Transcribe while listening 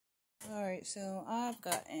Alright, so I've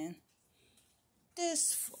gotten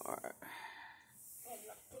this far.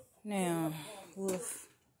 Now, with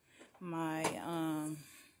my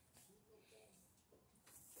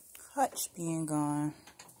hutch being gone.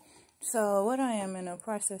 So what I am in the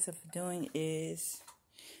process of doing is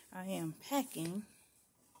I am packing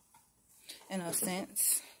in a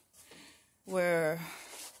sense where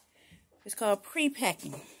it's called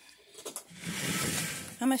pre-packing.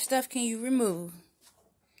 How much stuff can you remove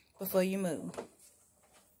before you move?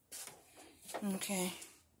 Okay,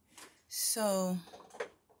 so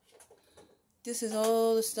this is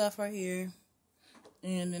all the stuff right here,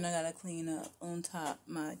 and then I gotta clean up on top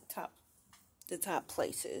the top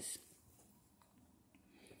places.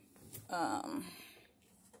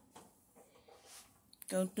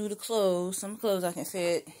 Go through the clothes. Some clothes I can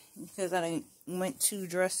fit because I done went 2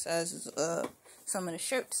 dress sizes up. Some of the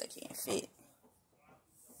shirts I can't fit.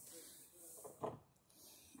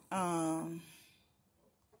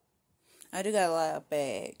 I do got a lot of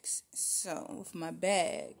bags. So with my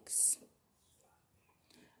bags,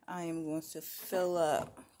 I am going to fill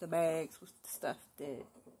up the bags with the stuff that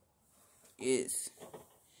is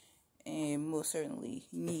and most certainly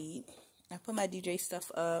need. I put my DJ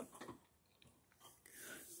stuff up.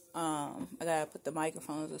 I gotta put the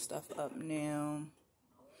microphones and stuff up now.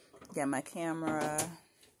 Got my camera.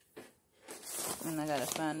 And I gotta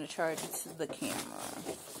find the charger to the camera.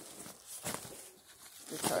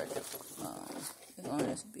 The charger is on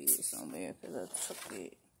this bed somewhere because I took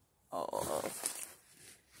it off.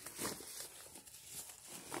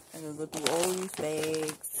 I gotta go through all these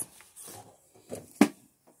bags.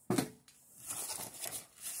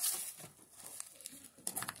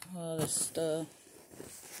 All this stuff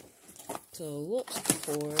to look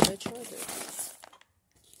for the charger.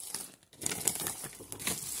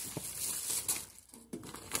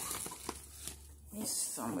 It's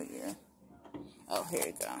somewhere. Oh, here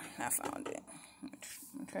you go. I found it.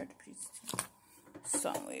 I'm trying to piece it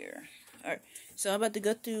somewhere. Alright, so I'm about to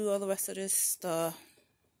go through all the rest of this stuff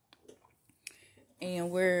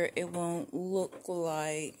and where it won't look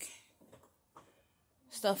like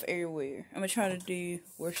stuff everywhere. I'm gonna try to do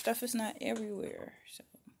where stuff is not everywhere. So,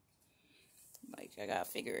 like, I gotta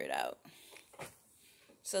figure it out.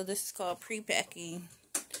 So this is called pre-packing.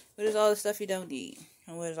 What is all the stuff you don't need?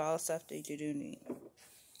 And what is all the stuff that you do need?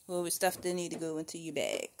 What is stuff that need to go into your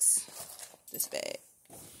bags? This bag.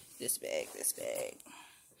 This bag. This bag.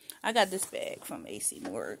 I got this bag from AC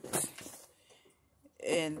Works.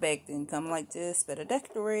 And the bag didn't come like this, but I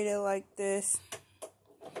decorated like this.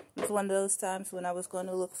 It was one of those times when I was going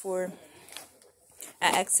to look for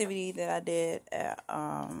an activity that I did at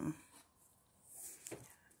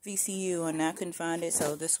VCU and I couldn't find it,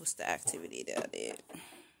 so this was the activity that I did.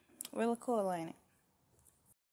 Really cool, ain't it?